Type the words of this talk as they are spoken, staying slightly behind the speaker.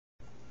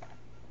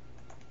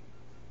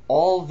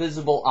All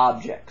visible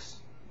objects,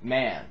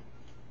 man,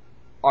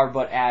 are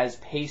but as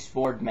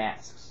pasteboard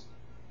masks.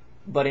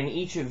 But in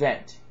each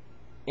event,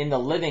 in the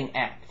living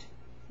act,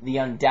 the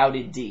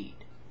undoubted deed,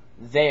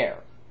 there,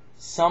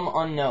 some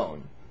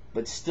unknown,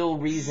 but still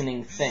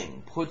reasoning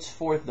thing puts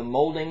forth the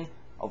molding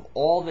of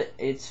all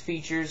its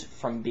features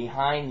from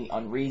behind the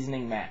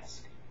unreasoning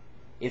mask.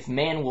 If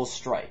man will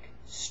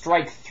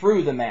strike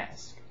through the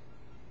mask.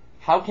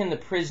 How can the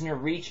prisoner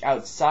reach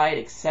outside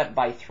except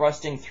by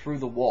thrusting through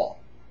the wall?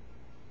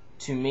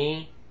 To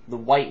me, the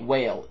white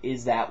whale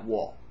is that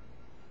wall.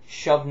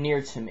 Shoved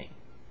near to me.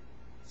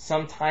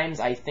 Sometimes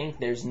I think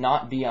there's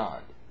naught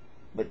beyond,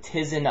 but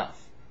 'tis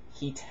enough.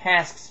 He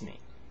tasks me.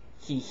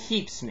 He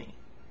heaps me.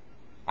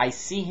 I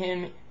see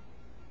him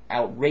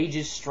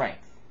outrageous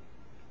strength,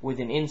 with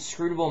an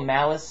inscrutable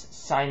malice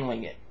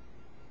signaling it.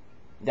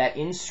 That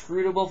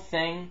inscrutable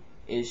thing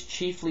is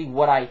chiefly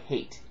what I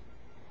hate,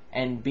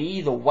 and be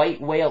the white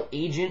whale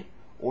agent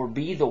or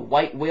be the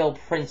white whale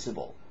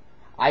principal,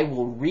 I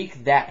will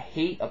wreak that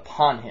hate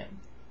upon him.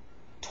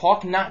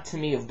 Talk not to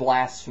me of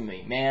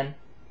blasphemy, man.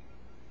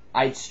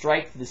 I'd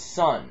strike the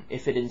sun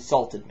if it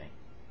insulted me.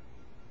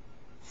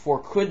 For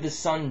could the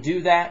sun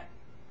do that,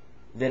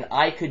 then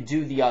I could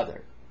do the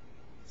other,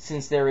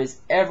 since there is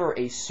ever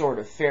a sort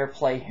of fair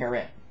play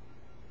herein,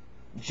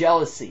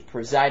 jealousy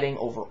presiding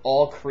over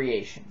all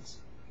creations.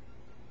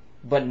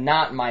 But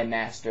not, my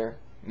master,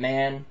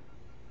 man,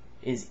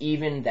 is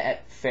even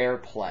that fair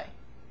play.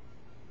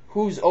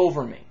 Who's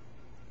over me?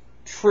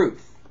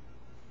 Truth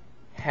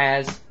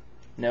has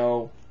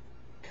no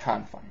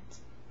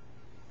confines.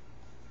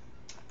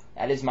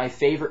 That is my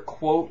favorite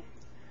quote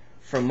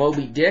from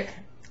Moby Dick,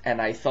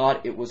 and I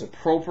thought it was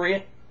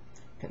appropriate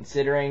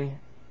considering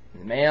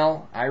the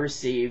mail I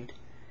received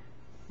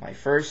my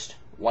first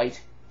white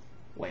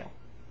whale.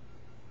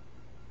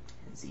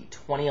 It's the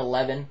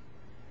 2011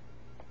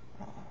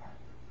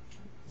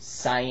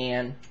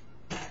 cyan,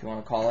 if you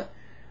want to call it.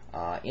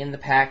 In the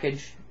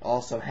package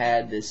also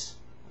had this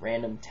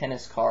random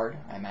tennis card.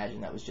 I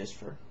imagine that was just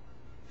for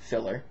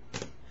filler.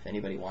 If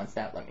anybody wants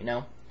that, let me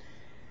know.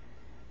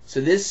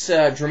 So this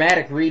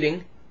dramatic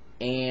reading,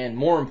 and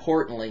more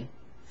importantly,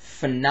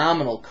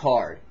 phenomenal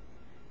card,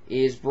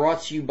 is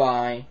brought to you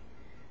by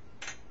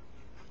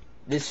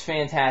this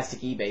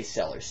fantastic eBay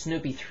seller,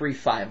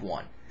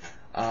 snoopy351.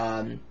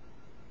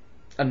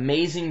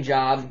 Amazing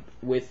job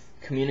with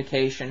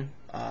communication.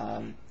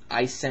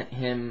 I sent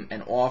him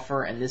an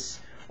offer, and this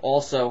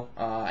also,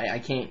 I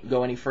can't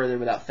go any further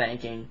without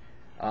thanking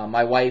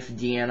my wife,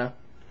 Deanna.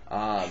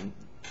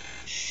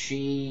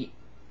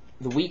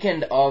 The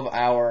weekend of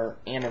our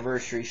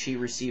anniversary, she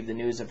received the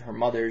news of her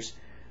mother's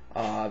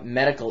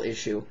medical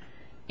issue,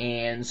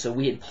 and so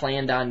we had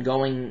planned on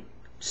going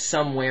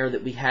somewhere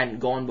that we hadn't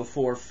gone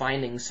before,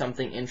 finding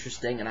something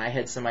interesting, and I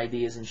had some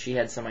ideas and she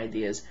had some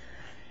ideas,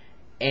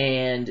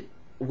 and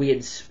we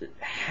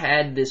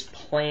had this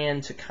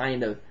plan to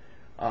kind of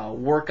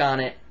work on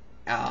it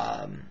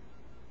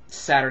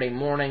Saturday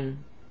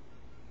morning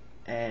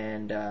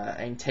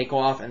and take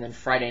off, and then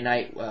Friday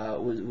night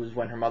was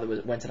when her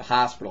mother went to the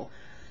hospital.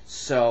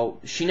 So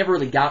she never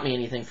really got me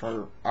anything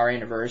for our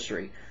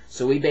anniversary.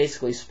 So we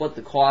basically split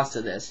the cost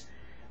of this.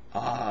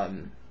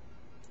 And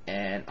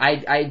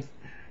I'd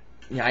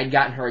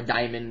gotten her a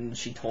diamond.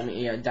 She told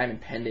me, a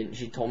diamond pendant.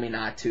 She told me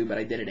not to, but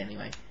I did it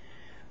anyway.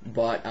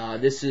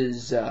 But this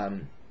is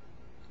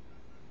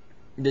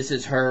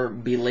her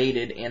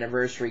belated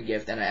anniversary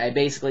gift, and I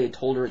basically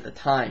told her at the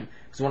time,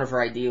 because one of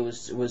her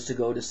ideas was to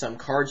go to some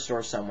card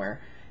store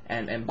somewhere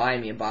and buy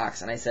me a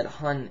box, and I said,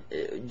 "Hun,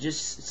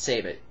 just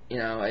save it. You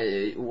know,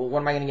 what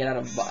am I going to get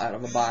out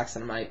of a box?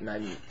 And I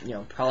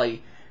might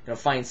probably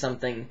find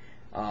something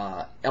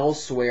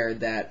elsewhere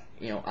that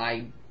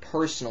I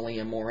personally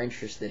am more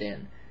interested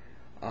in."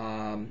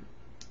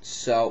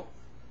 So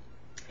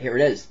here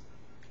it is.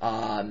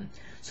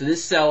 So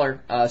this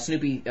seller,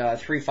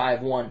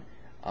 Snoopy351,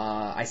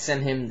 I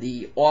sent him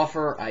the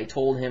offer. I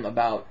told him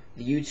about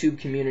the YouTube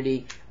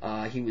community.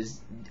 He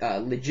was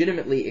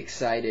legitimately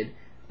excited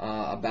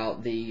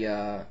about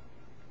the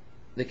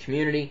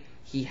community.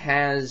 He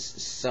has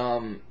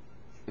some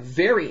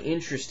very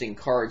interesting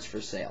cards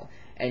for sale,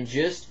 and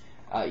just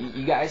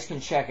you guys can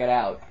check it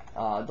out.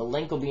 The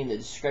link will be in the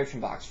description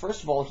box.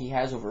 First of all, he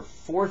has over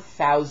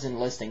 4,000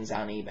 listings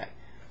on eBay.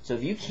 So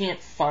if you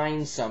can't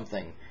find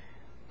something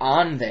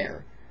on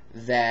there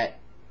that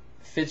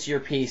fits your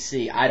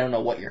PC, I don't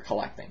know what you're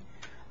collecting.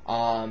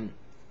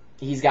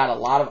 He's got a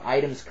lot of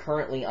items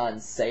currently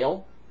on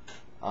sale.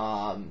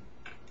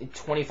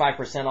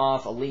 25%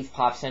 off, a Leaf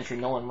Pop Century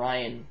Nolan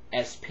Ryan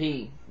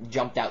SP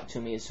jumped out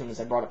to me as soon as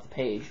I brought up the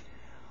page.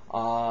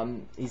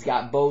 He's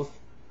got both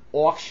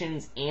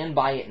auctions and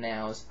buy it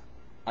nows.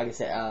 Like I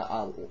said,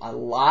 a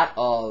lot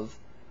of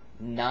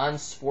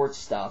non-sports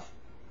stuff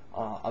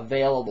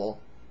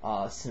available.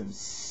 Some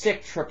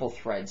sick triple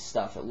thread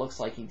stuff. It looks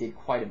like he did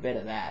quite a bit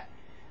of that.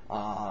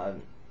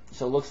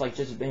 So it looks like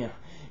just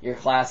your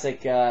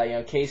classic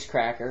case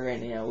cracker,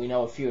 and we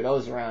know a few of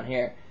those around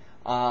here.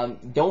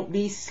 Don't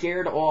be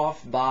scared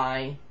off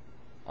by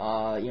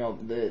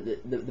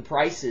the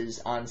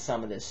prices on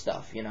some of this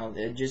stuff.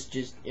 It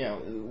just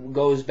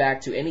goes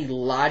back to any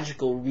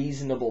logical,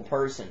 reasonable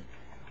person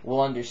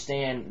will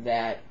understand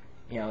that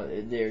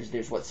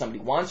there's what somebody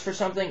wants for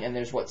something, and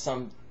there's what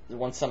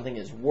something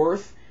is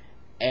worth,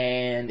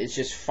 and it's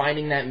just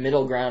finding that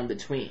middle ground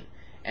between.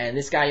 And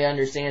this guy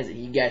understands it.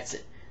 He gets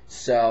it.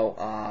 So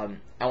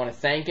I want to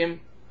thank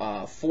him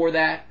for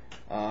that.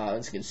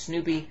 Once again,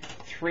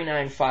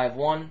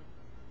 Snoopy351.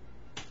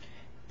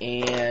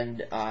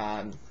 And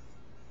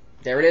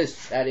there it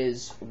is. That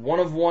is 1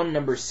 of 1,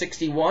 number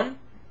 61.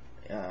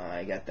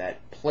 I got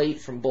that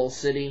plate from Bull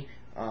City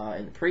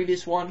in the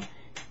previous one.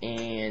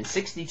 And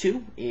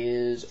 62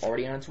 is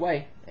already on its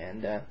way.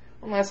 And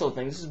one last little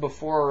thing. This is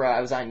before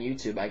I was on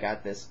YouTube. I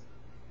got this.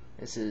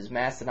 This is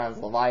Mastodon's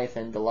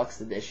Leviathan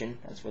Deluxe Edition.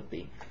 That's what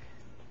the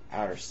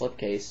outer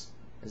slipcase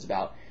is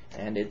about.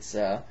 And it's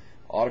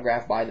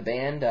autographed by the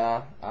band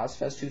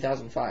Ozfest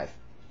 2005.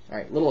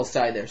 Alright, little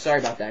aside there. Sorry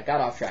about that.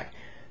 Got off track.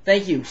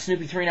 Thank you.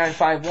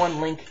 Snoopy3951.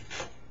 Link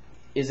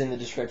is in the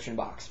description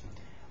box.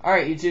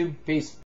 Alright, YouTube. Peace.